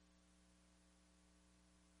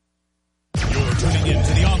tuning in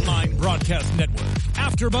to the online broadcast network,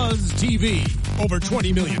 AfterBuzz TV. Over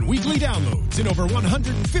 20 million weekly downloads in over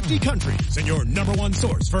 150 countries, and your number one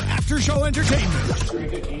source for after-show entertainment.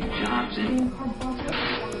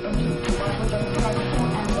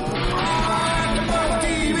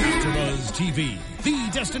 AfterBuzz TV, the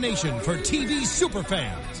destination for TV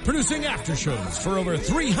superfans, producing after-shows for over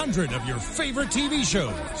 300 of your favorite TV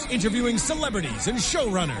shows, interviewing celebrities and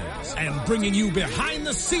showrunners, and bringing you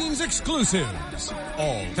behind-the-scenes exclusives.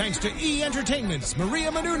 All thanks to E! Entertainment's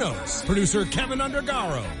Maria Menounos, producer Kevin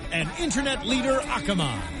Undergaro, and internet leader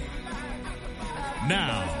Akamai.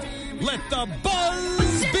 Now, let the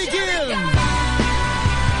buzz begin!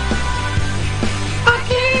 I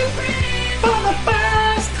came for the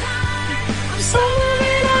first time.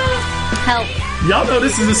 Help. Y'all know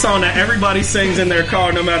this is a song that everybody sings in their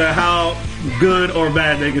car no matter how good or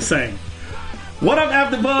bad they can sing. What up,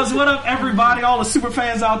 AfterBuzz? What up, everybody? All the super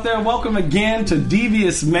fans out there, welcome again to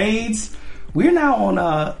Devious Maids. We're now on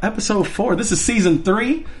episode 4. This is season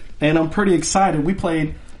 3, and I'm pretty excited. We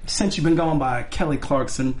played Since You've Been Gone by Kelly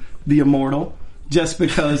Clarkson, the Immortal, just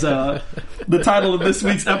because the title of this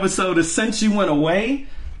week's episode is Since You Went Away.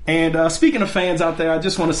 And speaking of fans out there, I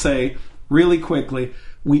just want to say really quickly,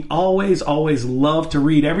 we always love to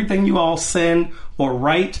read everything you all send or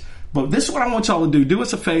write. But this is what I want y'all to do. Do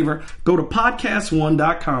us a favor. Go to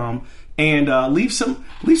podcast1.com and leave some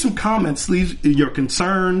comments. Leave your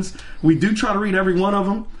concerns. We do try to read every one of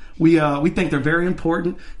them. We think they're very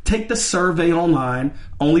important. Take the survey online.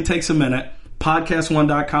 Only takes a minute.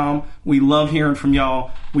 Podcast1.com. We love hearing from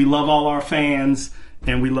y'all. We love all our fans.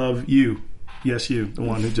 And we love you. Yes, you. The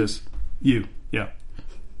one who just... You. Yeah.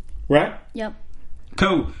 Right? Yep.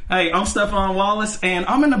 Cool. Hey, I'm Stephon Wallace, and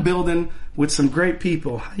I'm in the building with some great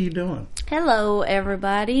people. How you doing? Hello,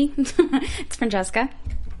 everybody. It's Francesca.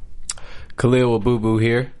 Khalil Boo Boo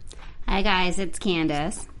here. Hi, guys. It's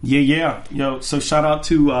Candace. Yeah. Yo, so shout out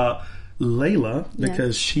to Layla,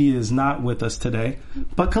 because she is not with us today.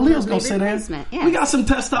 But Khalil's going to sit in. Yes. We got some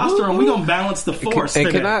testosterone. We're going to balance the force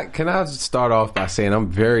today. Can I start off by saying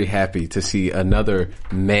I'm very happy to see another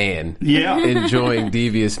man enjoying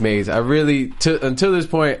Devious Maids. I really, until this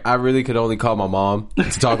point, I really could only call my mom to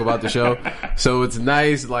talk about the show. So it's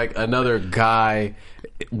nice, like, another guy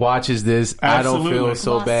watches this. Absolutely. I don't feel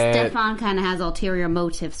so bad. Stephon kind of has ulterior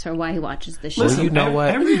motives for why he watches the show. Listen, Well, you know what?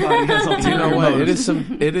 Everybody has ulterior You know what? motives.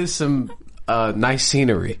 It is some nice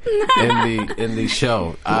scenery in the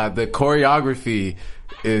show. The choreography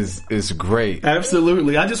is great.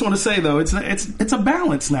 Absolutely. I just want to say though, it's a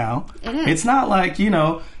balance now. It is. It's not like,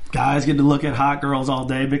 guys get to look at hot girls all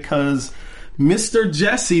day, because Mr.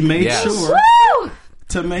 Jesse made sure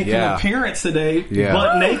to make an appearance today,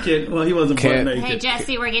 butt naked. Well, he wasn't butt naked. Hey,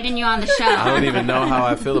 Jesse, we're getting you on the show. I don't even know how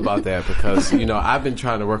I feel about that, because I've been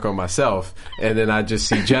trying to work on myself, and then I just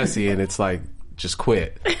see Jesse, and it's like, just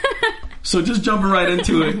quit. So just jumping right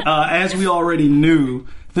into it, as we already knew,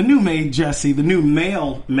 the new maid Jesse, the new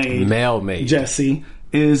male maid Jesse,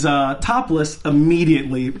 is topless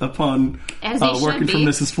immediately upon working for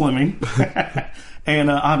Mrs. Fleming.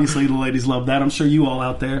 And obviously the ladies love that. I'm sure you all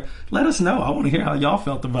out there, let us know. I want to hear how y'all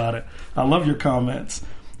felt about it. I love your comments.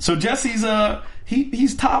 So Jesse's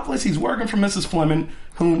he's topless. He's working for Mrs. Fleming,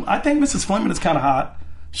 whom I think Mrs. Fleming is kind of hot.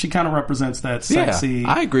 She kind of represents that sexy.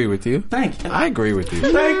 Yeah, I agree with you. Thank you. I agree with you.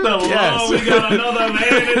 Thank the Lord. We got another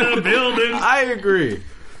man in the building. I agree.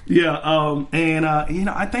 Yeah,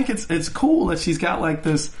 I think it's cool that she's got like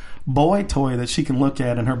this boy toy that she can look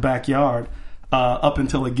at in her backyard up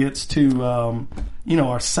until it gets to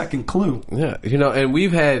our second clue. Yeah, and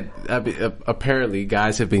we've had apparently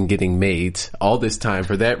guys have been getting maids all this time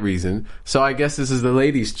for that reason. So I guess this is the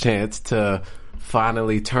ladies' chance to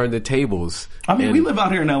finally turn the tables. I mean, we live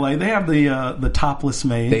out here in LA. They have the topless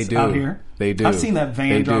maids out here. They do. I've seen that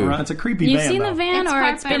van drive around. It's a creepy van. You've seen the van, or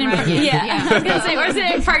it's been in front of you? Yeah. I was going to say, or is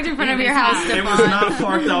it parked in front of your house? It was not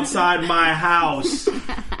parked outside my house.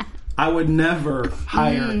 I would never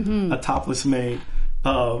hire a topless maid.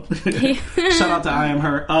 Shout out to I Am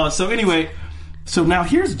Her. So now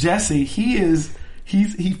here's Jesse.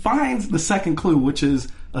 He finds the second clue, which is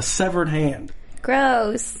a severed hand.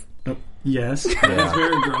 Gross. Yes, it's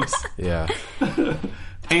very gross. Yeah.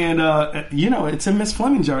 And it's in Miss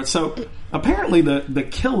Fleming's yard. So apparently the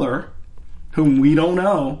killer, whom we don't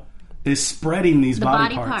know, is spreading these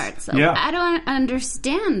body parts. Yeah. I don't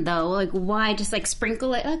understand though, like why just like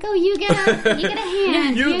sprinkle it? Like, oh, you get a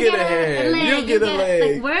hand, you get a hand, leg, you get a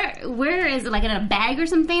leg. Like where is it? Like in a bag or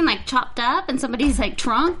something, like chopped up in somebody's like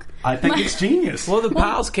trunk? I think it's genius. Well, the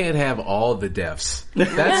pals can't have all the deaths.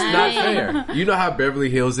 That's not fair. You know how Beverly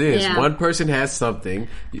Hills is. Yeah. One person has something,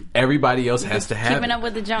 everybody else has to have Keeping it. up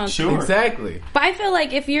with the Joneses. Sure. Exactly. But I feel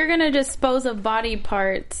like if you're going to dispose of body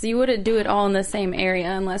parts, you wouldn't do it all in the same area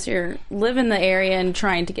unless you're living the area and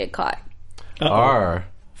trying to get caught. Or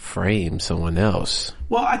frame someone else.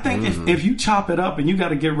 Well, I think if you chop it up and you got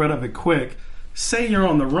to get rid of it quick, say you're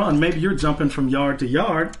on the run, maybe you're jumping from yard to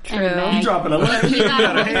yard. You dropping a leg, you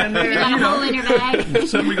got a hand there. You got a hole in your bag.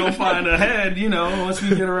 So we gonna find a head, once we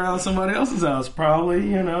get around somebody else's house. Probably,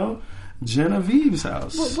 Genevieve's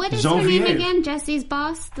house. Well, what is her name again? Jesse's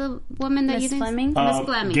boss, the woman that Miss you think? Fleming? Miss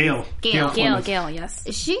Fleming. Gail. Gail, yes.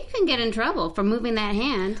 She can get in trouble for moving that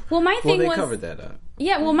hand. Well, my thing Well, they was... covered that up.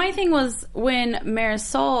 Yeah, well, my thing was when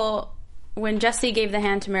Jesse gave the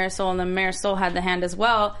hand to Marisol and then Marisol had the hand as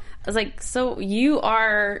well, I was like, so you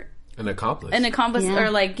are... An accomplice.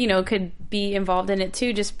 Or could be involved in it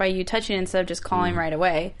too just by you touching it instead of just calling right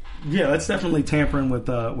away. Yeah, that's definitely tampering with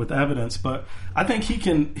evidence, but I think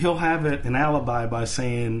he'll have an alibi by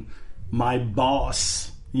saying my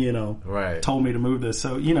boss, told me to move this.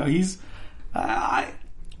 So, he's I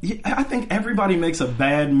think everybody makes a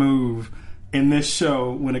bad move in this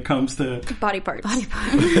show when it comes to Body parts.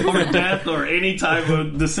 or death or any type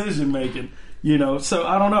of decision making, So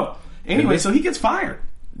I don't know. Anyway, so he gets fired.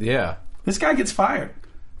 Yeah. This guy gets fired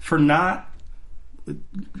for not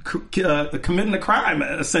committing a crime,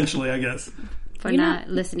 essentially, I guess. For not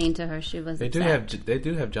listening to her, she was They upset.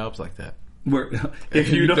 do have jobs like that. Where If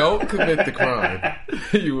you don't commit the crime,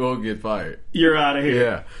 you will get fired. You're out of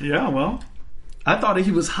here. Yeah. Yeah, well, I thought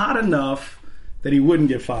he was hot enough that he wouldn't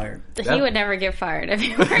get fired. He would never get fired if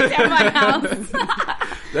he worked at my house.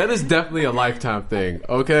 That is definitely a lifetime thing,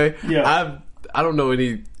 okay? Yeah. I don't know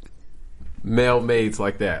any male maids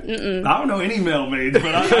like that. I don't know any male maids,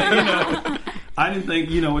 but I didn't think,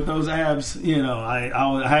 with those abs,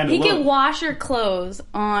 I had to He look. could wash your clothes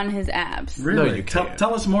on his abs. Really? No, you can't.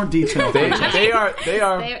 Tell us more detail. They are They're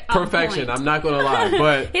on perfection. point. I'm not going to lie,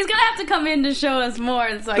 but He's going to have to come in to show us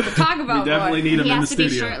more so I can talk about We definitely more. need him He in the has to be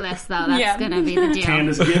studio. shirtless, though. That's going to be the deal.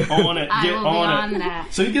 Candace, get on it. I Get will be on it. on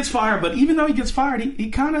that. So he gets fired, but even though he gets fired, he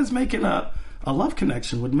kind of is making a love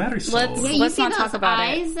connection with Marisol. Let's- Yeah, you Let's see not those talk about it.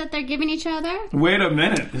 eyes that they're giving each other? Wait a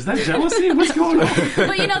minute. Is that jealousy? What's going on?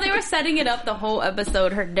 But they were setting it up the whole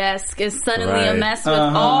episode. Her desk is suddenly a Right. mess with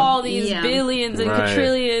all these Yeah. billions and Right.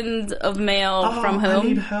 quadrillions of mail from I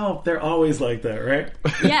need whom. help. They're always like that, right?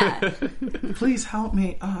 Yeah. Please help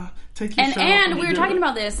me. Take your shirt off And when we you were do talking it.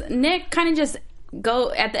 about this. Nick kind of just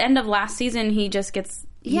at the end of last season, he just gets...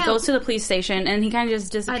 He Yeah. goes to the police station and he kind of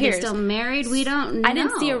just Are disappears. they still married? We don't know. I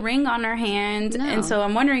didn't see a ring on her hand, No. and so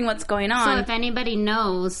I'm wondering what's going on. So if anybody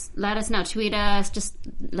knows, let us know. Tweet us. Just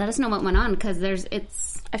let us know what went on because I feel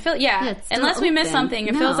it's still unless we missed open. something,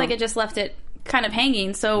 it No. feels like it just left it kind of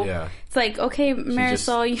hanging. So Yeah. it's like, okay,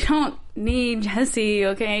 Marisol, you don't need Jesse.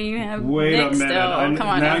 Okay, you have Wait Nick a minute. still. Come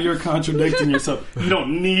on, now you're contradicting yourself. You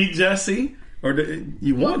don't need Jesse? Or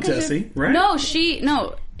you want 'cause Jesse, right? No. she's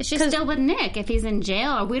still with Nick if he's in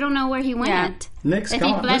jail, or we don't know where he went. Yeah. Nick's if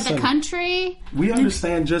gone. he fled Listen, the country, we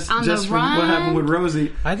understand just On the from what run. happened with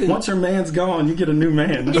Rosie. Once your man's gone, you get a new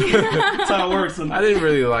man. That's how it works. I didn't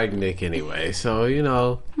really like Nick anyway, so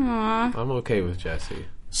I'm okay with Jesse.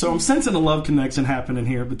 So I'm sensing a love connection happening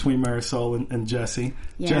here between Marisol and Jesse.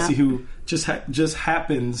 Yeah. Jesse, who just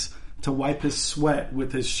happens to wipe his sweat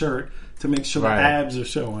with his shirt to make sure Right. the abs are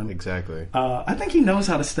showing. Exactly. I think he knows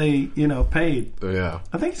how to stay, paid. Yeah.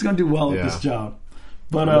 I think he's going to do well at Yeah. this job.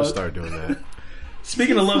 But I'm going to start doing that.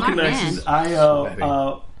 speaking of love Smart connections,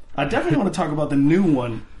 man. I definitely want to talk about the new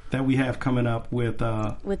one that we have coming up with.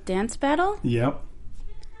 with Dance Battle. Yep.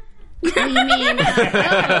 you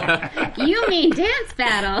mean dance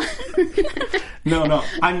battle? No.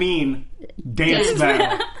 I mean dance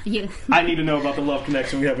battle. You. I need to know about the love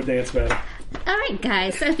connection we have with Dance Battle. All right,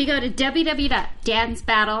 guys. So if you go to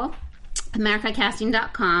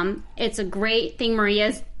www.dancebattleamericacasting.com, it's a great thing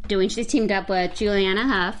Maria's doing. She's teamed up with Juliana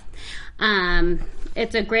Huff.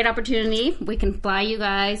 It's a great opportunity. We can fly you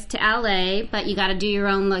guys to LA, but you got to do your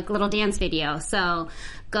own little dance video. So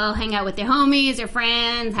go hang out with your homies, your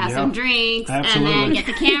friends, have some drinks, Absolutely. and then get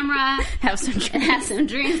the camera, Have some have some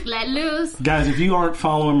drinks, let loose. Guys, if you aren't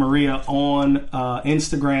following Maria on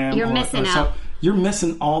Instagram, You're missing out. You're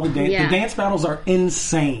missing all the dance. Yeah. The dance battles are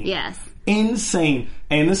insane. Yes. Insane.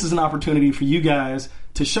 And this is an opportunity for you guys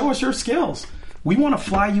to show us your skills. We want to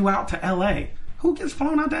fly you out to LA. Who gets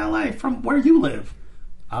flown out to LA from where you live?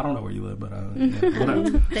 I don't know where you live, but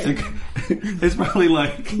whatever. It's probably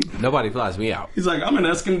like Nobody flies me out. he's like, I'm in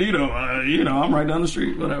Escondido. I'm right down the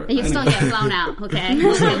street. Whatever. You still get flown out, okay?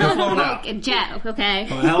 You still get flown out. A jet, okay? A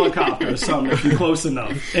helicopter or something if you're close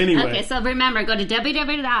enough. Anyway. Okay, so remember, go to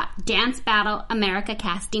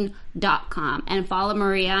www.dancebattleamericacasting.com and follow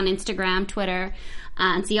Maria on Instagram, Twitter,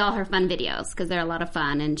 and see all her fun videos because they're a lot of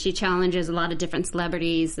fun. And she challenges a lot of different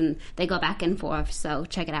celebrities, and they go back and forth. So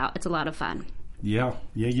check it out; it's a lot of fun. Yeah.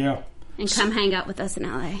 And come hang out with us in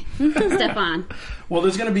LA, Stefan. Well,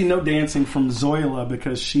 there's going to be no dancing from Zoila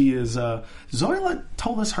because she is. Zoila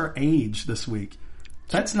told us her age this week.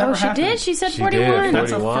 That's never happened. She did. She said She 41. did.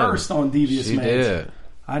 That's a 41. first on Devious She Maids. did.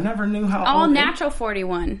 I never knew how All old natural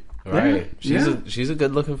 41. Right. Yeah. She's a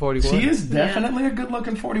good looking 41. She is definitely a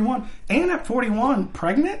good-looking 41, and at 41,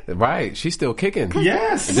 pregnant. Right. She's still kicking.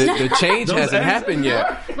 Yes, The change Those hasn't eggs- happened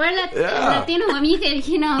yet. We're Latino women. You can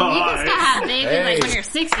still have babies Hey. like when you're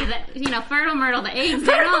 60. Fertile myrtle, the eggs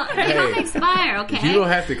they don't expire. Okay, You don't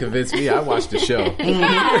have to convince me. I watched the show.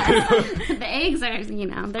 the eggs are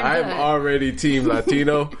they're I'm good. already Team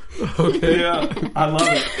Latino. Okay. yeah, I love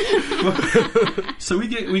it. So we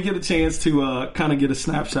get a chance to kind of get a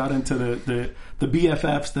snapshot into the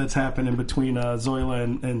BFFs that's happening between Zoila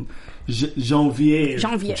and Genevieve.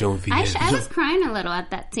 I was crying a little at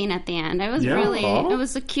that scene at the end. It was Yeah. it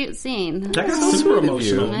was a cute scene. That got so super sweet of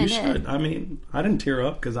you. emotional. I You did. should. I mean, I didn't tear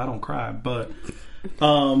up because I don't cry, but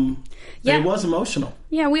Yeah. it was emotional.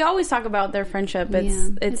 Yeah, we always talk about their friendship.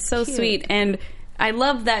 It's so cute. sweet, and I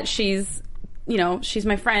love that she's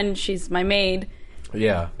my friend, she's my maid,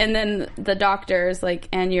 Yeah. and then the doctor's like,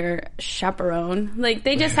 and your chaperone. Like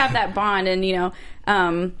they just have that bond, and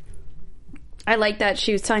I like that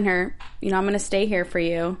she was telling her, I'm going to stay here for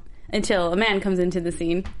you until a man comes into the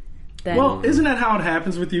scene. Then, Well, isn't that how it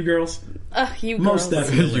happens with you girls? you Most girls.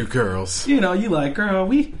 definitely. You girls. You like,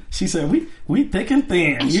 girl, she said, we thick and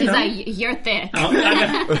thin. And she's like, "You're thick."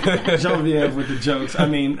 Genevieve with the jokes. I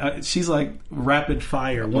mean, she's like rapid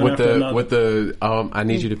fire. One With after another. the I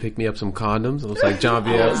need you to pick me up some condoms. I was like,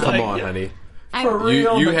 Genevieve, come like, on, yeah. honey. For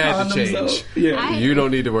real, You the had to condoms, change. though. Yeah. You don't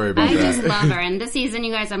need to worry about I just that. love her, and this season,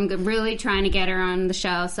 you guys, I'm really trying to get her on the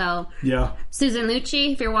show. So, Yeah. Susan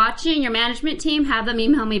Lucci, if you're watching, your management team, have them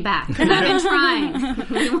email me back. I've been trying.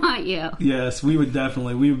 We want you. Yes, we would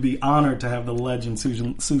be honored to have the legend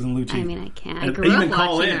Susan Lucci. I mean, I can't. I And grew even up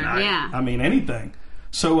call watching in. her. Yeah. I mean, anything.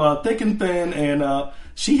 So thick and thin, and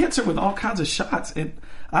she hits her with all kinds of shots.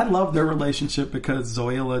 I love their relationship because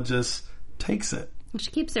Zoila just takes it. She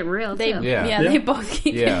keeps it real, They, too. yeah. Yeah. they both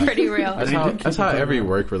keep Yeah. it pretty real. That's how every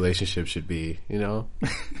work relationship should be, We should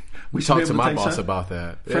be Talk to able my take boss shots. about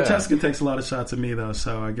that. Yeah. Francesca takes a lot of shots at me, though,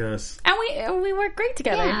 so I guess. And we work great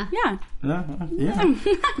together. Yeah. Yeah.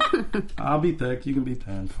 I'll be thick. You can be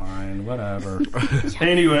thin. Fine. Whatever.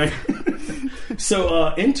 Anyway. So,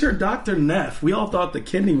 enter Dr. Neff. We all thought the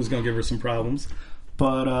kidney was going to give her some problems,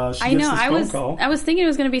 but she gets this phone call. I was thinking it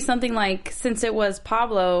was going to be something like, since it was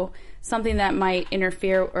Pablo, something that might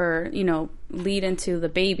interfere or lead into the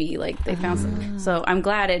baby. Like they found some. So I'm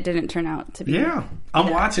glad it didn't turn out to be. Yeah. I'm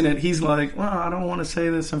watching it. He's like, well, I don't want to say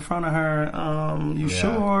this in front of her. You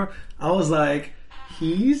sure? I was like,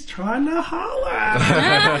 he's trying to holler at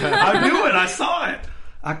her. I knew it. I saw it.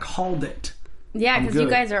 I called it. Yeah, because you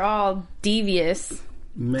good. guys are all devious.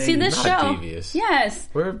 Maybe. See this Not show? devious. Yes.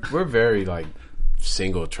 We're very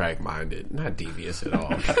single track minded, not devious at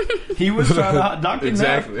all. He was trying to... Dr.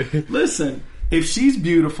 Exactly. Neff, listen, if she's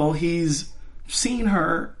beautiful, he's seen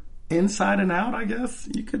her inside and out, I guess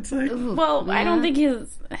you could say. Well, I don't think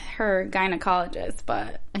he's her gynecologist,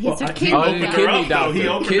 but He's a he kid. opened the her kidney up, though. He doctor.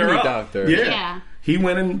 opened Kidney her up. doctor. Yeah. Yeah. He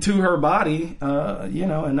went into her body,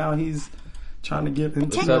 and now he's trying to get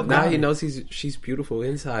into So her now body. he knows she's beautiful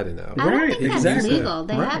inside and out. I don't Right, think that's exactly. legal.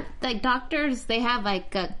 They Right. have Client doctors. They have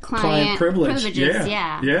client privilege. privileges.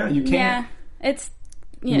 Yeah. You can't. yeah, it's.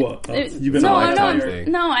 Yeah. What? You've been no, on no, that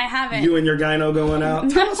thing. no, I haven't. You and your gyno going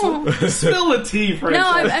out? Tell us what- Spill the tea, Francis.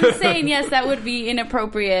 No, I'm saying yes, that would be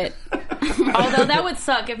inappropriate. Although that would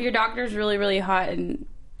suck if your doctor's really, really hot and.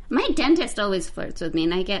 My dentist always flirts with me,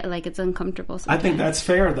 and I get it's uncomfortable. I Sometimes. think that's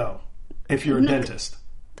fair, though, if you're a dentist.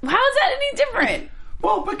 How is that any different?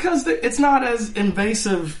 Well, because it's not as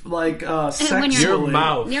invasive, sexually. Your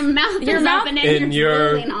mouth. Your mouth Your is mouth open and and your- you're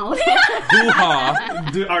drooling all over.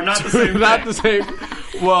 Hoo-ha. Are not the same Not thing. the same.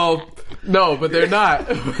 Well, no, but they're not.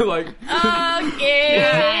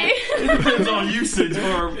 Okay. It depends on usage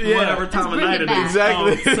or whatever time of bring night it it is.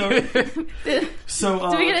 back. Exactly.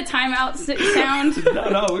 So Do we get a timeout sound?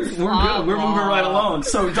 no, we're good. We're moving right along.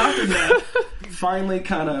 So Dr. Neff finally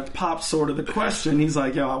kind of pops sort of the question. He's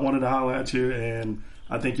like, yo, I wanted to holler at you, and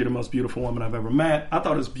I think you're the most beautiful woman I've ever met. I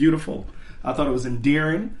thought it was beautiful. I thought it was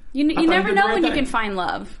endearing. You never know when you can find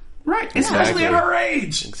love. Right, especially at her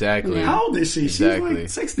age. Exactly. Yeah. How old is she? Exactly.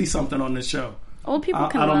 She's like 60-something on this show. Old people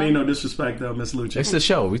can I don't love. mean no disrespect, though, Miss Lucci. It's the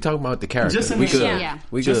show. We talking about the character. Just in we the good. show. Yeah.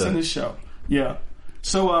 We Just good. in the show. Yeah.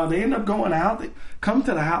 So they end up going out. They come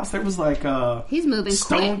to the house. There was like He's moving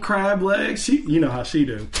stone quick. crab legs. You know how she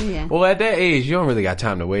do. Yeah. Well, at that age, you don't really got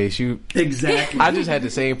time to waste. Exactly. I just had the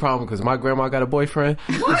same problem because my grandma got a boyfriend.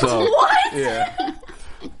 So, What? yeah.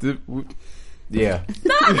 Yeah.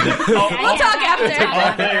 We'll talk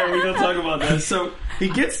after. There, we're gonna talk about that. So he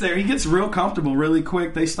gets there. He gets real comfortable really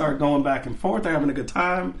quick. They start going back and forth. They're having a good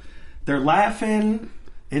time. They're laughing.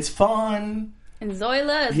 It's fun. And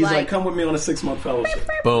Zoila is He's like, "Come with me on a 6-month fellowship."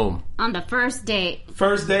 Boom. On the first date.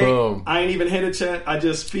 First date. Boom. I ain't even hit it yet. I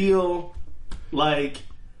just feel like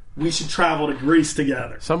we should travel to Greece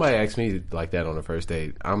together. Somebody asked me like that on the first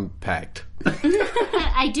date. I'm packed.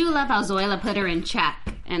 I do love how Zoila put her in check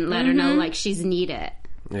and let her know like she's needed.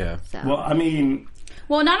 Yeah. So. Well, I mean,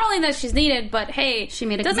 Well, not only that she's needed, but hey, She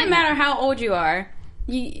made a doesn't commitment. matter how old you are.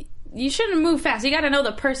 You shouldn't move fast. You got to know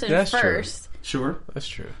the person That's true. first. sure. That's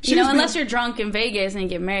true. You know, was unless being- you're drunk in Vegas and you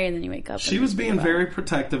get married and then you wake up. She and was being move on. very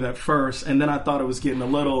protective at first, and then I thought it was getting a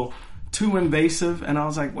little too invasive, and I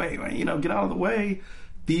was like, wait, get out of the way.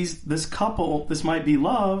 This couple, this might be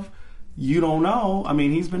love. You don't know. I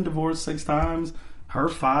mean, he's been divorced 6 times. Her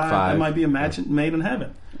 5. That might be a match made in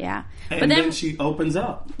heaven. Yeah. And But then she opens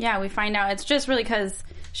up. yeah, we find out it's just really because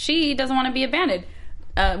she doesn't want to be abandoned.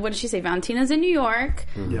 What did she say? Valentina's in New York.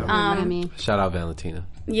 Yeah. I mean, Shout out Valentina.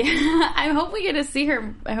 Yeah, I hope we get to see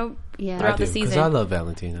her. I hope Yeah. throughout I do, the because season. I love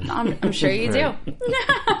Valentina. I'm sure you do.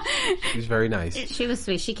 She's very nice. she was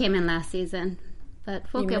sweet. She came in last season. But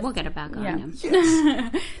we'll get her back on. Yeah.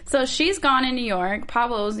 So she's gone in New York.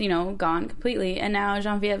 Pablo's, gone completely. And now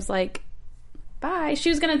Genevieve's like, bye. She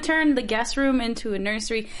was going to turn the guest room into a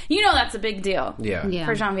nursery. That's a big deal Yeah. Yeah.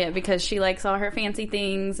 for Genevieve because she likes all her fancy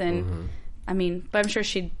things. And, I mean, but I'm sure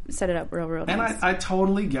she'd set it up real And nice. I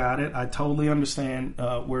totally got it. I totally understand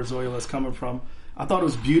where Zoila's coming from. I thought it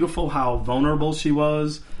was beautiful how vulnerable she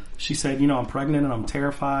was. She said, I'm pregnant and I'm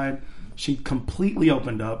terrified. She completely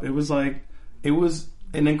opened up. It was an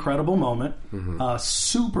incredible moment, a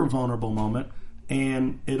super vulnerable moment,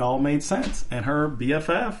 and it all made sense. And her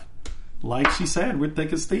BFF, like she said, we're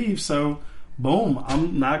thick as thieves. So, boom,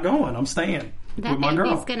 I'm not going. I'm staying That with my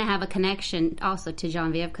baby's girl. going to have a connection also to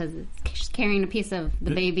Genevieve because she's carrying a piece of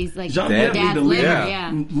the baby's Genevieve need dad's to leave,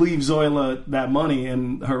 liver. leave Zoila that money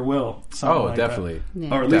in her will. something like that. Definitely.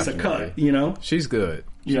 Yeah. Or at least a Definitely. cut, She's good.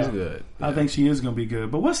 She's Yeah. good. I think she is going to be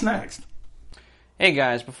good. But what's next? Hey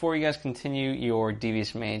guys, before you guys continue your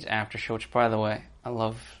Devious Maids after show, which by the way, I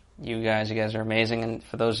love you guys. You guys are amazing. And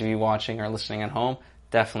for those of you watching or listening at home,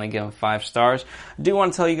 definitely give them 5 stars. I do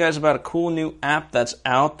want to tell you guys about a cool new app that's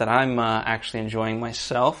out that I'm actually enjoying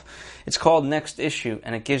myself. It's called Next Issue,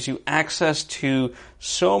 and it gives you access to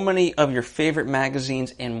so many of your favorite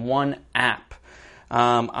magazines in one app.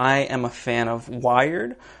 I am a fan of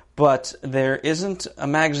Wired, but there isn't a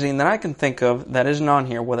magazine that I can think of that isn't on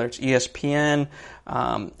here, whether it's ESPN,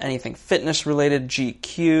 anything fitness related,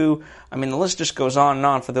 GQ. I mean, the list just goes on and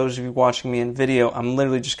on. For those of you watching me in video, I'm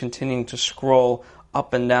literally just continuing to scroll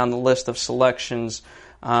up and down the list of selections.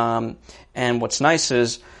 And what's nice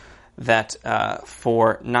is that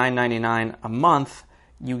for $9.99 a month,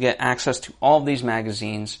 you get access to all of these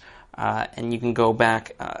magazines, and you can go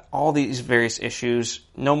back all these various issues.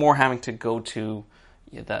 No more having to go to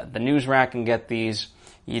the news rack and get these.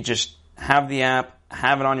 You just have the app,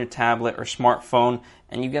 have it on your tablet or smartphone,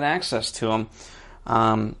 and you get access to them.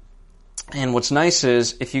 And what's nice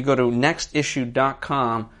is if you go to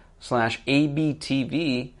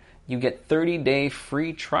nextissue.com/ABTV, you get 30-day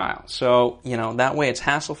free trial. So, that way it's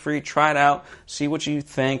hassle-free. Try it out. See what you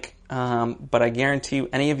think. But I guarantee you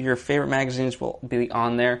any of your favorite magazines will be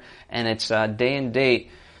on there. And it's day and date,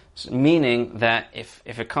 meaning that if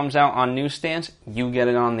it comes out on newsstands, you get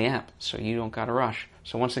it on the app. So you don't got to rush.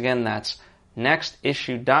 So once again, that's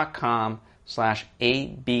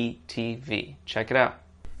nextissue.com/ABTV. Check it out.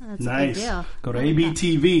 That's a Nice. big deal. Go to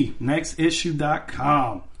ABTV,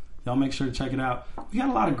 nextissue.com. Y'all make sure to check it out. We got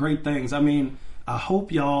a lot of great things. I mean, I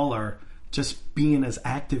hope y'all are just being as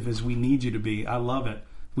active as we need you to be. I love it.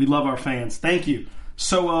 We love our fans. Thank you.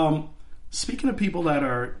 So, speaking of people that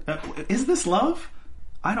are, is this love?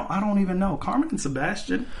 I don't even know. Carmen and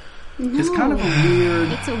Sebastian. No. It's kind of a weird.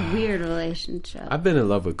 It's a weird relationship. I've been in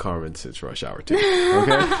love with Carmen since Rush Hour 2.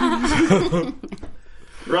 Okay?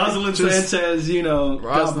 Rosalind Sanchez, God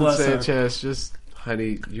Rosalind bless her. Sanchez, just,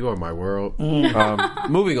 honey, you are my world.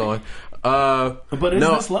 Moving on. But is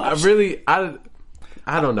this love?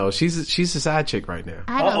 I don't know. She's a side chick right now.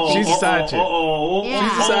 I don't think She's a side chick. Yeah.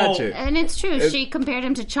 She's a side chick. And it's true. She compared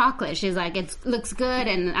him to chocolate. She's like, it looks good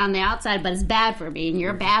and on the outside, but it's bad for me, and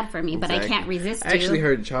you're bad for me, but I can't resist you. I actually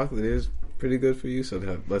heard chocolate is pretty good for you,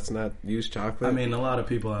 so let's not use chocolate. I mean, a lot of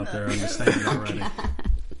people out there understand it already.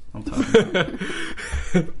 I'm talking about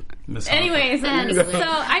Anyways, so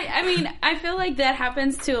I feel like that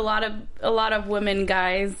happens to a lot of women.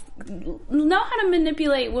 Guys know how to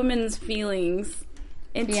manipulate women's feelings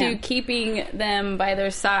into keeping them by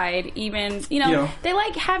their side. Even they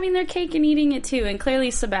like having their cake and eating it too. And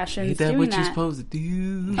clearly, Sebastian's doing that. Ain't that what you're supposed to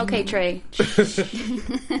do? Okay, Trey.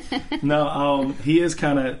 No, he is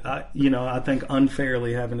kind of I think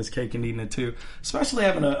unfairly having his cake and eating it too. Especially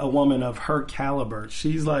having a woman of her caliber.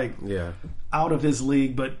 She's like out of his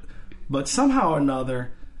league, but somehow or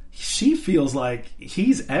another, she feels like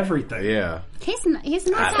he's everything. Yeah. He's not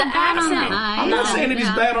that bad on the eyes. I'm not saying that he's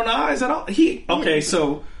bad on the eyes at all.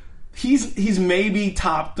 So he's maybe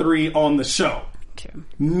top 3 on the show. True.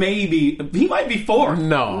 Maybe. He might be 4.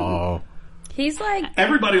 No. He's like...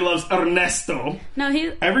 Everybody loves Ernesto.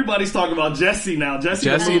 No, Everybody's talking about Jesse now. Jesse's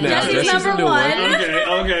number 1.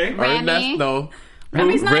 Okay. Ernesto.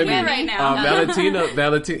 Remy's not here right now. Valentina,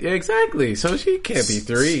 exactly. So she can't be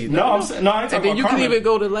 3. No, I ain't talking about and then you Carmen. can even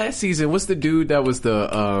go to last season. What's the dude that was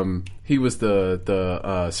he was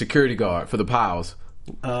the security guard for the Pals?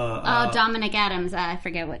 Dominic Adams. I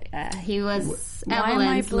forget what he was.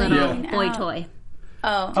 Evelyn's Little boy toy.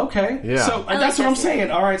 Oh, okay. Yeah. So that's what I'm saying.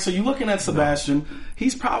 All right. So you're looking at Sebastian.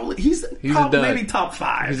 He's probably maybe top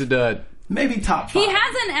 5. He's a dud. Maybe top 5. He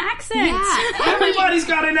has an accent. Yeah. Everybody's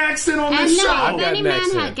got an accent on this show. If any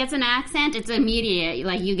man gets an accent, it's immediate.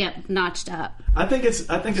 Like you get notched up. I think it's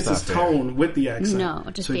his tone with the accent. No,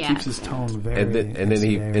 just so the he keeps accent. his tone very. And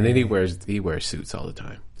then he wears suits all the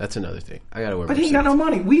time. That's another thing. I gotta wear. But he ain't got no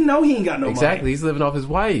money. We know he ain't got no money. Exactly. He's living off his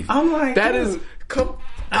wife. I'm like, that dude, is.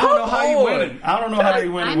 I don't know how he winning. I don't know how he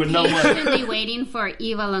winning with no money. I'm patiently waiting for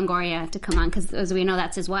Eva Longoria to come on because, as we know,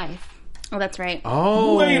 that's his wife. Oh, that's right.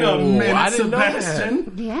 Oh, wait a minute, I didn't Sebastian. know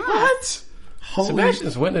that. Yeah. What?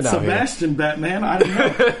 Sebastian's winning out Sebastian, Batman. I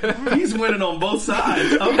didn't know. He's winning on both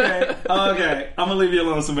sides. Okay. I'm gonna leave you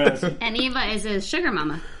alone, Sebastian. And Eva is his sugar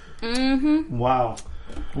mama. Mm-hmm. Wow.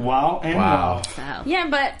 So. Yeah,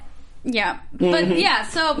 but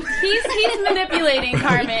so he's manipulating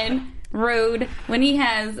Carmen Rude when he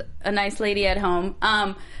has a nice lady at home.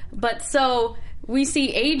 But so we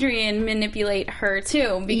see Adrian manipulate her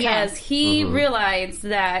too because he realized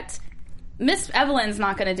that Miss Evelyn's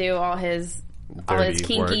not going to do all his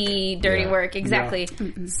kinky, dirty work. Exactly.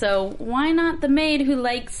 Yeah. So why not the maid who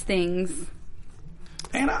likes things?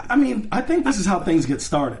 And I think this is how things get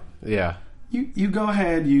started. Yeah. You go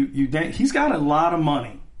ahead. He's got a lot of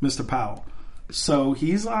money, Mr. Powell. So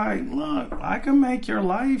he's like, look, I can make your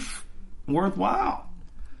life worthwhile.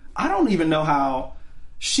 I don't even know how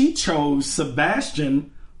she chose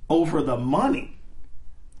Sebastian over the money.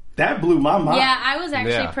 That blew my mind. Yeah, I was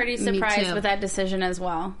actually pretty surprised with that decision as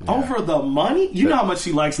well. Yeah. Over the money? You know how much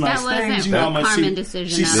she likes nice things. You know how much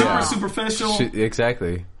she's super superficial.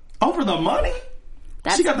 Exactly. Over the money?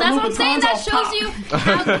 She got the Louis what I'm saying. That shows you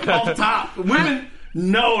how off top. Women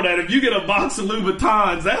know that if you get a box of Louis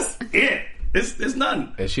Vuittons, that's it. It's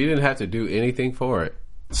nothing. And she didn't have to do anything for it.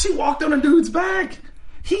 She walked on a dude's back.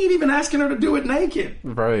 He ain't even asking her to do it naked.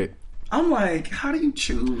 Right. I'm like, how do you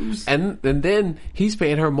choose? And then he's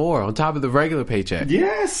paying her more on top of the regular paycheck.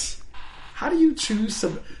 Yes. How do you choose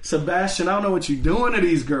Sebastian? I don't know what you're doing to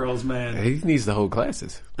these girls, man. He needs to hold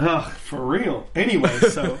classes. For real. Anyway,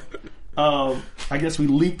 so I guess we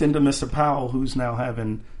leaped into Mr. Powell, who's now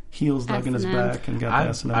having heels dug in his back and got the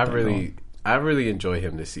S&M. I really enjoy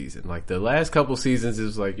him this season. Like the last couple seasons, it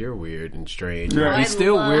was like you're weird and strange. Right. He's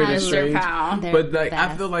still weird and strange, but like best.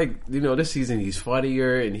 I feel like this season he's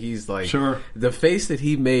funnier and he's like the face that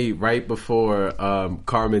he made right before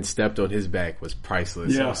Carmen stepped on his back was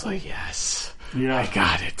priceless. Yeah. I was like, yes, I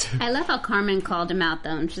got it. I love how Carmen called him out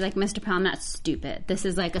though, and she's like, "Mr. Powell, I'm not stupid. This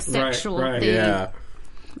is like a sexual thing." Yeah,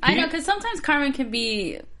 I know because sometimes Carmen can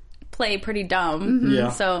play pretty dumb. Mm-hmm. Yeah.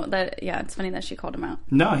 So it's funny that she called him out.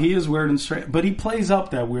 No, he is weird and strange, but he plays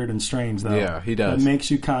up that weird and strange though. Yeah, he does. It makes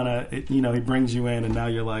you kind of, he brings you in, and now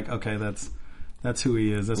you're like, okay, that's who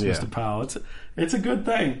he is. That's Mr. Powell. It's a good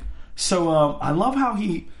thing. So I love how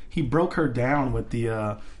he broke her down with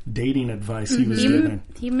the dating advice he was giving.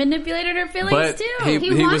 He manipulated her feelings too.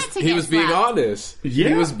 He was being honest. Yeah.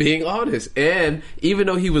 He was being honest, and even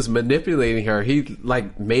though he was manipulating her, he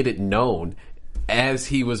like made it known. As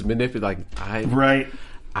he was manipulating,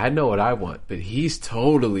 I know what I want, but he's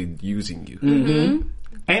totally using you. Mm-hmm.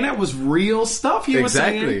 And that was real stuff he was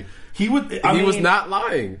saying. He was not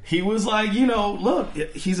lying. He was like, look,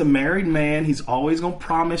 he's a married man. He's always going to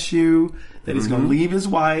promise you that he's going to leave his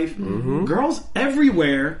wife. Girls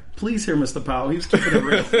everywhere, please hear Mr. Powell. He was keeping it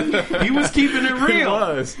real. He was keeping it real. He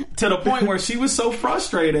was. To the point where she was so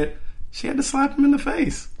frustrated, she had to slap him in the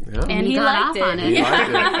face. Yeah. And he liked it. He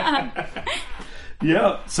liked it.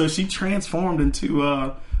 Yeah. So she transformed into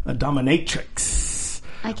a dominatrix.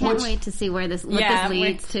 I can't wait to see where this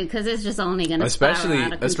leads to, because it's just only going to spiral out of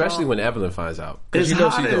control. Especially when Evelyn finds out. As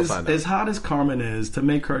hot as Carmen is, to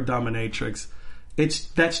make her a dominatrix,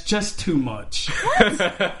 that's just too much.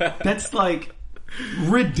 That's like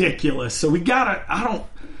ridiculous. So we gotta.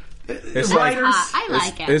 It's writers. I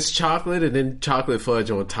like it. It's chocolate and then chocolate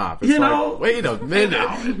fudge on top. It's like, wait a minute.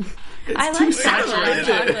 I like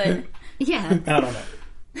chocolate. Yeah. I don't know.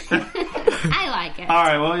 I like it. All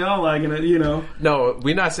right, well, y'all liking it, No,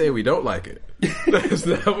 we're not saying we don't like it. That's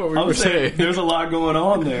not what we were saying. There's a lot going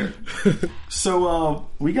on there. So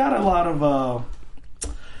we got a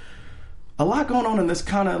lot going on in this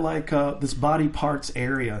kind of like this body parts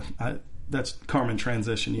area. That's Carmen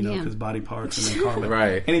transition, because body parts and then Carmen.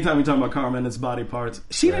 Right. Anytime we talk about Carmen, it's body parts.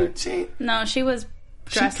 She was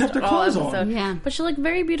dressed. She kept her clothes on. Yeah. But she looked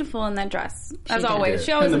very beautiful in that dress, as always.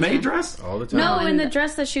 She always in the maid dress? All the time. No, in the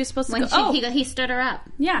dress that she was supposed to go. He stood her up.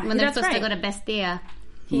 Yeah, when they're supposed to go to Bestia.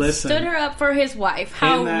 He stood her up for his wife.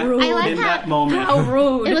 How rude. I like that moment. How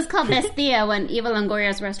rude. It was called Bestia when Eva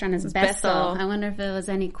Longoria's restaurant is Besto. I wonder if there was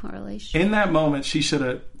any correlation. In that moment, she should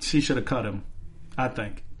have cut him, I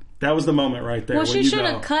think. That was the moment right there. Well, she should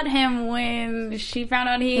have cut him when she found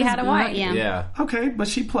out he had a wife. Yeah. Okay, but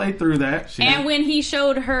she played through that. When he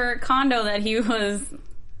showed her condo that he was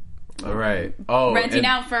renting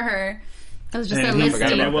out for her. It was just a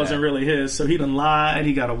listing. It wasn't really his, so he done lied.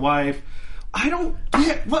 He got a wife. I don't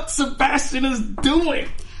get what Sebastian is doing.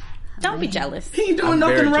 Don't be jealous. He ain't doing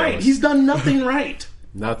nothing right. Jealous. He's done nothing right.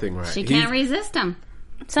 Nothing right. She can't resist him.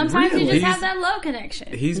 Sometimes you just have that love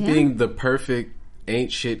connection. He's being the perfect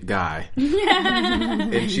ain't shit guy.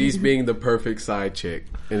 And she's being the perfect side chick.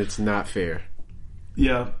 And it's not fair.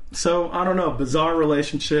 Yeah. So, I don't know. Bizarre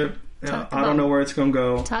relationship. I don't know where it's going to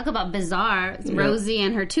go. Talk about bizarre. It's Rosie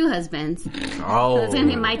and her two husbands. Oh. So it's going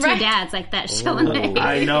to be my two dads, like that show.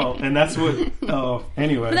 I know. And that's what...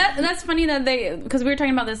 anyway. But that's funny that because we were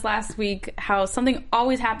talking about this last week, how something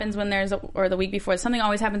always happens when there's or the week before, something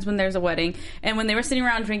always happens when there's a wedding. And when they were sitting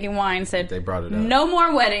around drinking wine, said, they brought it up. No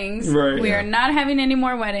more weddings. Right. We are not having any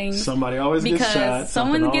more weddings. Somebody always gets shot.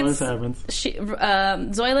 Someone always happens.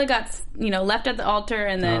 Zoila got, left at the altar,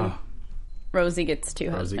 and then... Rosie gets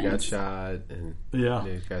two husbands. Rosie got shot. And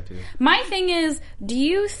got two. My thing is, do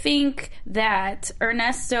you think that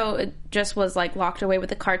Ernesto just was like locked away with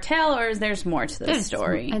the cartel, or is there's more to the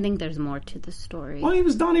story? I think there's more to the story. Well, he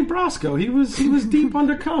was Donnie Brasco. He was deep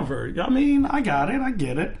undercover. I mean, I got it. I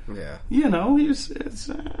get it. Yeah. He was...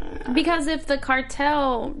 because if the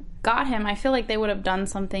cartel got him, I feel like they would have done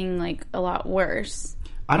something like a lot worse.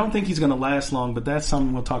 I don't think he's going to last long, but that's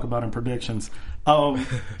something we'll talk about in predictions.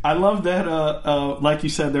 I love that, like you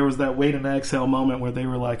said, there was that wait and exhale moment where they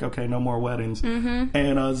were like, okay, no more weddings. Mm-hmm.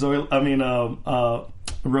 And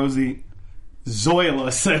Rosie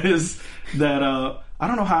Zoila says that, I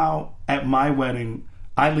don't know how at my wedding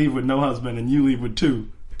I leave with no husband and you leave with two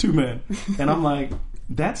men. And I'm like,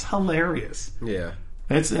 that's hilarious. Yeah.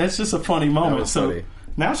 It's just a funny moment. So funny.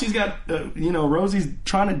 Now she's got, Rosie's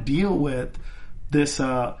trying to deal with this,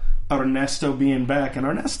 Ernesto being back. And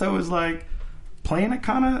Ernesto is like, playing it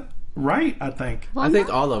kind of right, I think. Well, I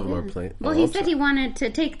think all of them are playing. Well, he said he wanted to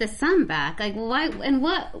take the son back. Like, why and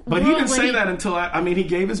what? But he didn't say that until he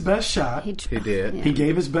gave his best shot. He did. Yeah. He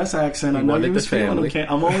gave his best accent. I know he was feeling him.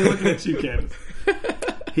 I'm only looking at you, Candace.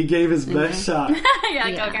 He gave his best shot. Okay.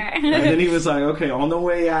 And then he was like, okay, on the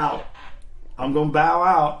way out, I'm going to bow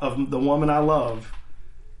out of the woman I love.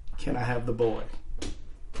 Can I have the boy?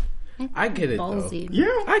 I get it, ballsy. though.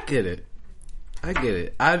 Yeah. I get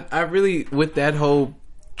it. I really, with that whole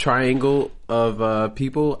triangle of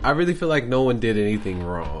people, I really feel like no one did anything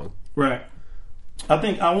wrong. Right. I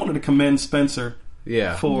think I wanted to commend Spencer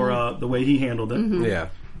for the way he handled it. Mm-hmm. Yeah.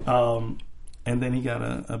 And then he got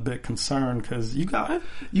a bit concerned because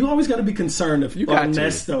you always got to be concerned if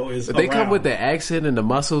Ernesto is But they around. come with the accent and the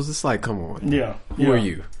muscles. It's like, come on. Yeah. Who are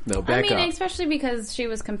you? No, back up. Especially because she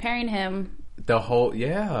was comparing him. The whole,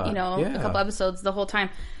 a couple episodes the whole time.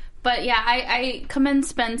 But yeah, I commend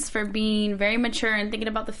Spence for being very mature and thinking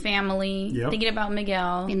about the family, thinking about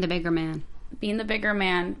Miguel. Being the bigger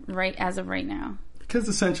man right as of right now. Because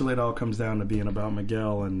essentially it all comes down to being about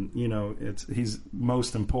Miguel and, he's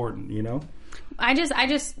most important, I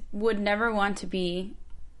just would never want to be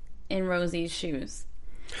in Rosie's shoes.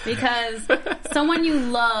 Because someone you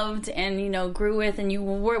loved and, you know, grew with and you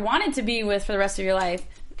wanted to be with for the rest of your life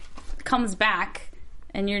comes back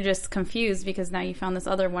and you're just confused because now you found this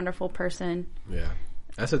other wonderful person. Yeah.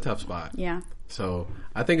 That's a tough spot. Yeah. So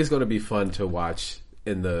I think it's going to be fun to watch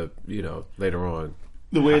in the, you know, later on.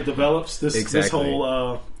 The way it develops, this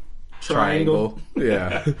whole triangle.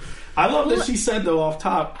 Yeah. I love that she said, though, off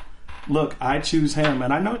top, look, I choose him.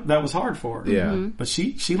 And I know that was hard for her. Yeah. Mm-hmm. But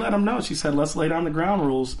she let him know. She said, let's lay down the ground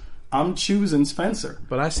rules. I'm choosing Spencer.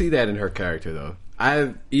 But I see that in her character, though.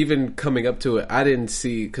 Even coming up to it, I didn't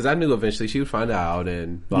see, because I knew eventually she would find out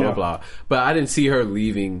and blah, blah. But I didn't see her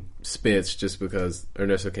leaving Spence just because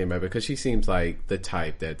Ernesto came back, because she seems like the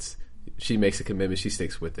type she makes a commitment, she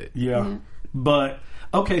sticks with it. Yeah. But,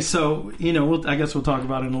 okay, so, you know, I guess we'll talk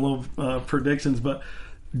about it in a little predictions, but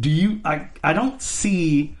I don't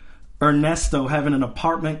see Ernesto having an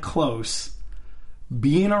apartment close,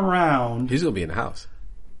 being around. He's going to be in the house.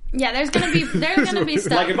 Yeah, there's gonna be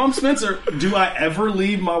stuff. Like, if I'm Spencer, do I ever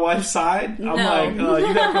leave my wife's side? I'm like,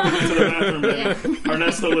 you gotta come into the bathroom, baby.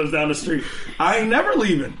 Ernesto lives down the street. I ain't never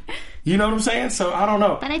leaving. You know what I'm saying? So, I don't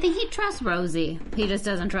know. But I think he trusts Rosie. He just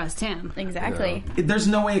doesn't trust him. Exactly. Yeah. There's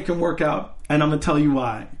no way it can work out, and I'm gonna tell you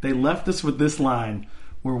why. They left us with this line: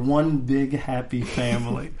 we're one big happy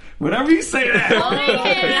family. Whenever you say that,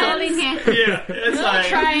 Holding hands. yeah, it's like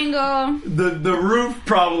triangle. The roof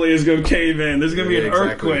probably is going to cave in. There's going to be an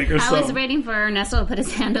earthquake or something. I was waiting for Ernesto to put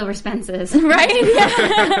his hand over Spence's. Right?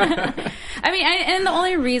 Yeah. I mean, and the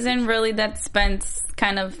only reason really that Spence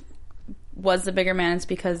kind of was the bigger man is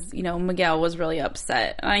because, you know, Miguel was really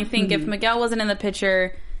upset. And I think if Miguel wasn't in the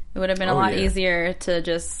picture, it would have been a lot easier to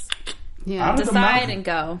just decide and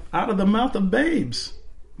go. Out of the mouth of babes.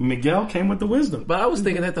 Miguel came with the wisdom. But I was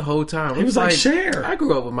thinking that the whole time. He was like, share. I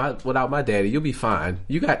grew up without my daddy. You'll be fine.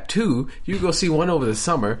 You got two. You can go see one over the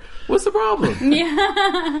summer. What's the problem?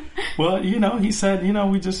 Yeah. Well, you know, he said, you know,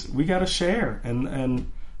 we got to share.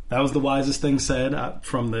 And that was the wisest thing said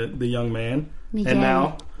from the young man. Miguel. And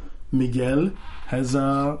now Miguel has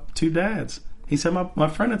two dads. He said, my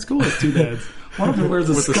friend at school has two dads. One of them wears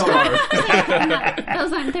a scarf.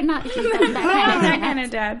 They're not that kind of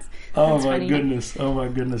dads. Oh, my goodness. Oh, my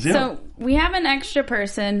goodness. Yeah. So we have an extra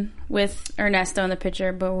person with Ernesto in the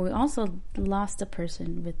picture, but we also lost a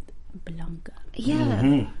person with Blanca. Yeah.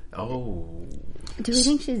 Mm-hmm. Oh. Do we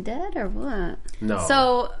think she's dead or what? No.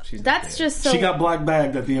 So that's just so... She got black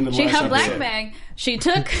bagged at the end of the last episode. She got black bagged. She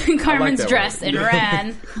took Carmen's dress and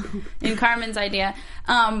ran in Carmen's idea.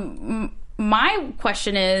 My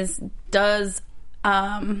question is, does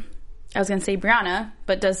I was going to say Brianna,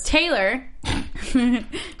 but does Taylor...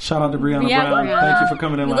 Shout out to Brianna Brown. Brianna. Thank you for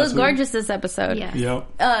coming in last week. It was gorgeous this episode. Yeah.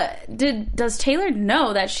 Yep. Does Taylor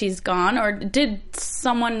know that she's gone, or did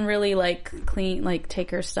someone really take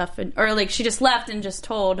her stuff, or like she just left and just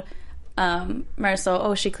told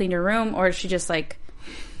Marisol, she cleaned her room, or is she just like,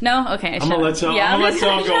 no? Okay, I'm gonna let y'all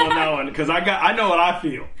go on that one, because I know what I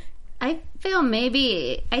feel. I feel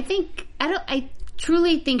maybe. I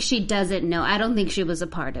truly think she doesn't know. I don't think she was a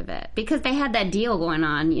part of it because they had that deal going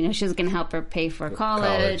on. You know, she was going to help her pay for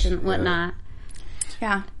college and whatnot.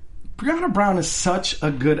 Yeah. Brianna Brown is such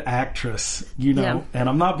a good actress, you know, and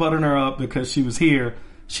I'm not buttering her up because she was here.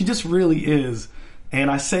 She just really is.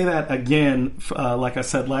 And I say that again, like I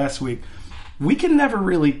said last week, we can never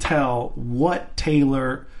really tell what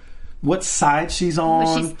side she's on,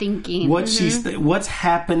 what she's thinking, what's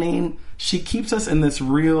happening. She keeps us in this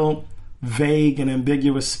real vague and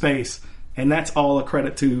ambiguous space, and that's all a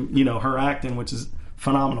credit to, you know, her acting, which is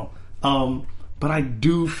phenomenal. But I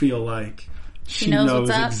do feel like she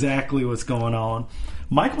knows exactly what's going on.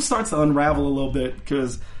 Michael starts to unravel a little bit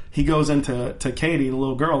because he goes into Katie, the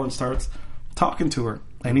little girl, and starts talking to her,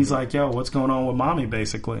 and he's like, "Yo, what's going on with mommy?"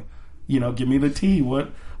 Basically, you know, give me the tea.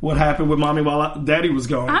 What happened with mommy while Daddy was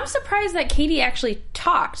gone? I'm surprised that Katie actually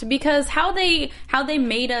talked, because how they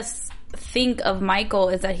made us think of Michael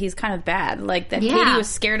is that he's kind of bad. Like that Katie was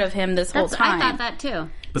scared of him this whole time. I thought that too.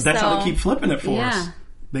 But that's how they keep flipping it for us.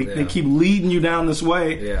 They keep leading you down this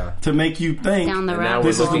way to make you think down the road.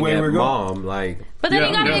 This is the way we're going. But then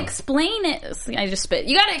you gotta explain it. I just spit.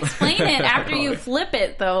 You gotta explain it after you flip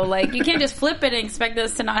it, though. Like, you can't just flip it and expect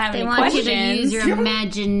us to not have any questions. They want you to use your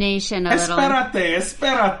imagination a little.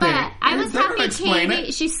 Espérate. But I was happy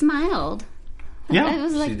Katie, she smiled. Yeah. It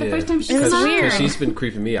was like the first time she smiled. weird. She's been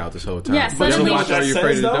creeping me out this whole time. Yeah, suddenly Are You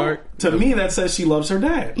Afraid of the Dark? To me, that says she loves her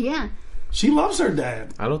dad. Yeah. She loves her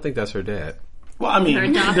dad. I don't think that's her dad. Well, I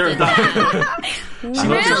mean, they're adopted. She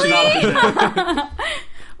loves her adopted dad.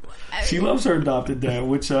 She loves her adopted dad,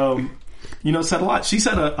 which, you know, said a lot. She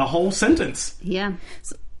said a whole sentence. Yeah.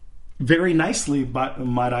 very nicely, but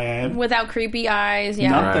might I add, without creepy eyes.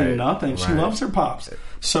 Yeah, nothing. She loves her pops.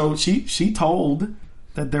 So she told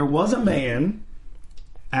that there was a man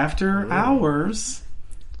after hours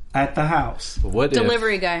at the house.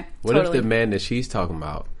 Delivery guy. What if the man that she's talking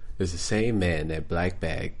about is the same man that black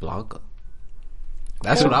bagged Blanca?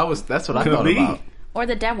 That's what I thought about. Or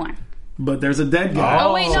the dead one. But there's a dead guy.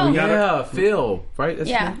 Oh wait, no. Phil, right? That's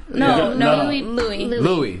yeah, Phil? no, Louis.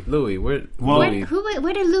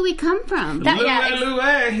 Where did Louis come from?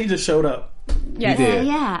 Louis. He just showed up. Yes. He did.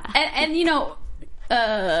 Yeah. And you know,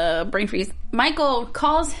 brain freeze. Michael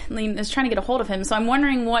calls and is trying to get a hold of him, so I'm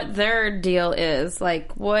wondering what their deal is.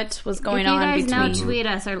 Like, what was going on between? If you guys know, tweet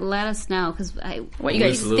us or let us know, because what you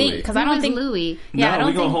guys think? Because I don't think Louis. Yeah, no,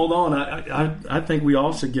 we're gonna hold on. I think we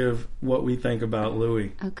all should give what we think about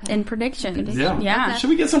Louis. Okay. In predictions. Yeah. Okay. Should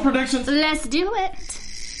we get some predictions? Let's do it.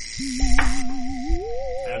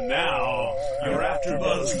 And now, your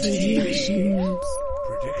AfterBuzz TV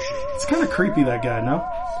predictions. It's kind of creepy, that guy. No?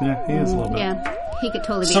 Yeah, he is a little bit. Yeah. He could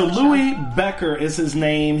totally be So on the Louis show. Becker is his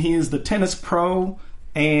name. He is the tennis pro,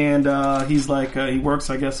 and he's like he works,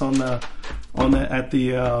 I guess, at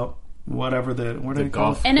the whatever the what do they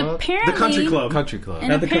call it? And apparently The country club.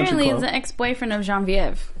 And At the country apparently, club. is the ex-boyfriend of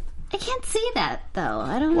Genevieve. I can't see that though.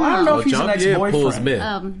 I don't know. Well, I don't know if he's an Genevieve pulls ex-boyfriend.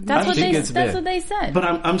 men. That's what think they. it's That's men. what they said. But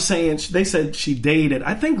I'm saying they said she dated.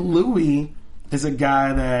 I think Louis is a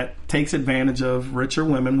guy that takes advantage of richer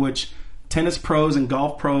women, which tennis pros and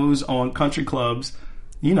golf pros on country clubs,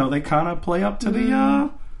 you know, they kind of play up to the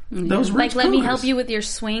those rich like, let me cougars. help you with your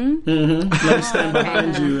swing. Mm-hmm. Let me stand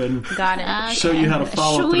behind you and Got it. show you how to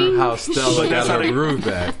follow through. How Stella got her groove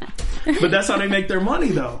back. But that's how they make their money,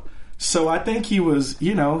 though. So I think he was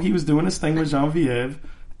doing his thing with Genevieve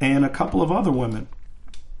and a couple of other women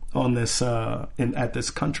on this at this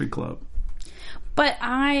country club. But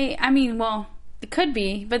I mean, well, it could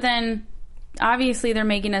be. But then, obviously, they're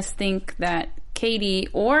making us think that Katie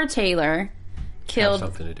or Taylor killed.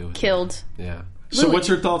 Something to do with killed. Yeah. So what's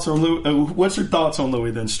your thoughts on Louis? What's your thoughts on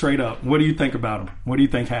Louis then? Straight up, what do you think about him? What do you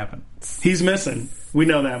think happened? He's missing. We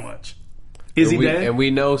know that much. Is he dead? And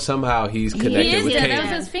we know somehow he's connected He is with dead. Katie. That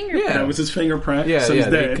was his fingerprint. That was his fingerprint. Yeah, so he's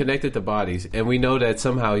they dead. connected the bodies, and we know that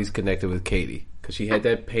somehow he's connected with Katie because she had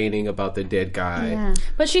that painting about the dead guy. Yeah.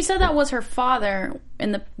 But she said that was her father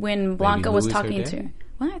when Blanca was Louis her talking dad? to.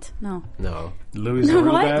 What? No. No, Louis a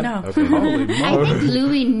real What? dad? No. okay. Holy I moly. think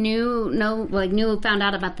Louis found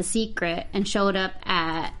out about the secret and showed up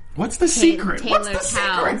at What's the secret? Taylor's What's the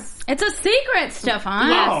secret? house. It's a secret, Stefan.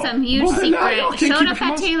 Yeah, some huge Well, then now y'all secret. can't Showed keep it up from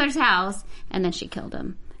at us. Taylor's house, and then she killed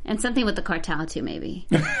him. And something with the cartel too, maybe.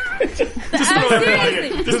 Seriously.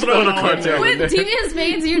 Just throw it all in there. With devious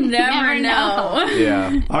maids, you never know.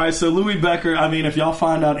 Yeah. All right, so Louis Becker, I mean, if y'all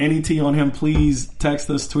find out any tea on him, please text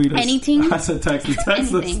us, tweet us. Anything? I said text us.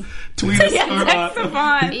 Text us. Anything. Tweet us. Yeah, text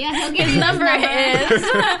Stefan. Yeah, he'll give His you number is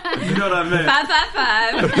You know what I meant.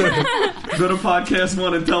 555. Go to Podcast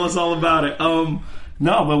One and tell us all about it.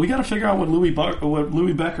 No, but we got to figure out what Louis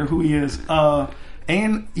Becker, who he is.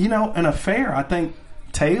 And, you know, an affair. I think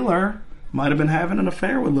Taylor might have been having an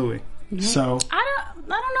affair with Louis. So I don't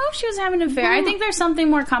know if she was having an affair. I think there's something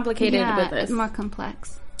more complicated with this. more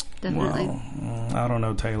complex. Definitely. Well, I don't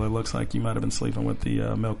know, Taylor. Looks like you might have been sleeping with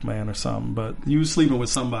the milkman or something, but you was sleeping with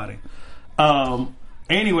somebody.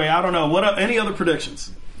 Anyway, I don't know. What up? Any other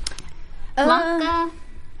predictions? Blanca,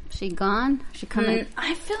 she gone? She coming?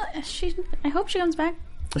 I feel I hope she comes back.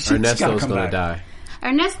 She's gotta Ernesto's come gonna back. die.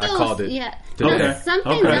 Ernesto's, I called it. Yeah. Okay. There's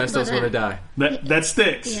something Okay. up Ernesto's with gonna that. die. That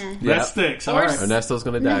sticks. Yeah. That Yeah. sticks. All Or right. Ernesto's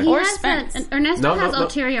gonna No, die. he Or has Spence. Ernesto No, has no,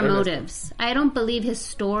 ulterior Ernesto. motives. I don't believe his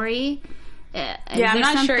story. I'm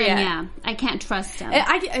not sure yet. Yeah, I can't trust him.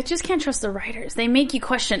 I just can't trust the writers. They make you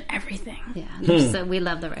question everything. Yeah, so we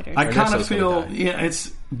love the writers. I kind of Ernesto's feel, gonna die. yeah,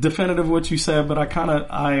 it's definitive what you said, but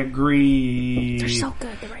I agree. They're so good.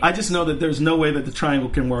 The writers. I just know that there's no way that the triangle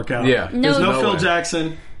can work out. Yeah. There's no No Phil way.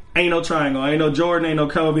 Jackson, ain't no triangle. Ain't no Jordan, ain't no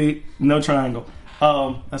Kobe, no triangle.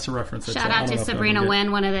 That's a reference. that Shout I out don't to know if y'all Sabrina get.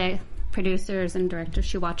 Wen, one of the producers and directors.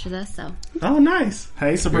 She watches us, so Oh, nice.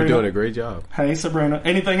 Hey, Sabrina. You're doing a great job. Hey, Sabrina.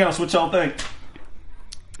 Anything else? What y'all think?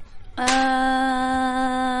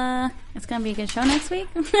 It's gonna be a good show next week.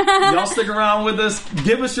 Y'all stick around with us.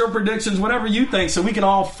 Give us your predictions, whatever you think, so we can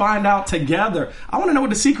all find out together. I want to know what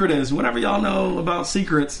the secret is. Whatever y'all know about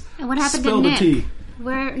secrets, and what happened spill to the Nick? tea.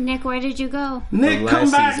 Where did you go? Nick, From come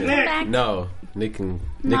last back, season. Nick. back. No, Nick was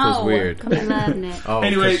No. weird. We love Nick. Oh,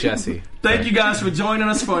 Anyway, Chris Jesse. thank you guys for joining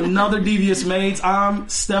us for another Devious Maids. I'm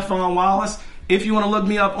Stefan Wallace. If you want to look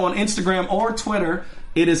me up on Instagram or Twitter,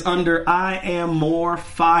 it is under I Am More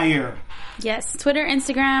Fire. Yes, Twitter,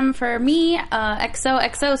 Instagram for me,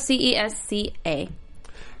 XOXOCESCA.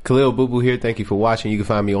 Khalil Abubu here. Thank you for watching. You can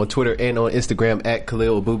find me on Twitter and on Instagram at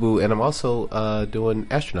Khalil Abubu. And I'm also doing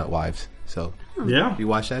Astronaut Wives. So if you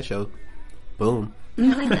watch that show, boom. I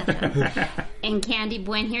like that show. And Candy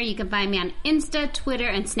Buen here. You can find me on Insta, Twitter,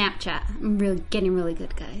 and Snapchat. I'm getting really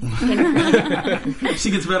good, guys. She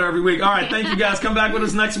gets better every week. All right, thank you guys. Come back with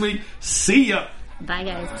us next week. See ya. Bye,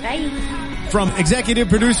 guys. Bye. From executive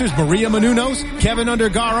producers Maria Menounos, Kevin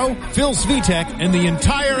Undergaro, Phil Svitek, and the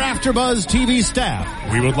entire AfterBuzz TV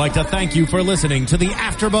staff, we would like to thank you for listening to the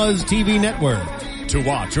AfterBuzz TV network. To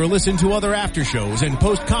watch or listen to other after shows and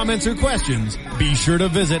post comments or questions, be sure to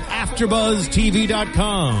visit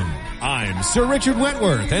AfterBuzzTV.com. I'm Sir Richard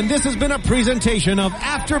Wentworth, and this has been a presentation of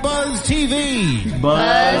AfterBuzz TV.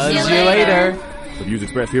 Buzz you later. The views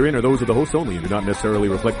expressed herein are those of the hosts only and do not necessarily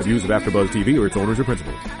reflect the views of AfterBuzz TV or its owners or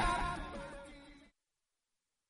principals.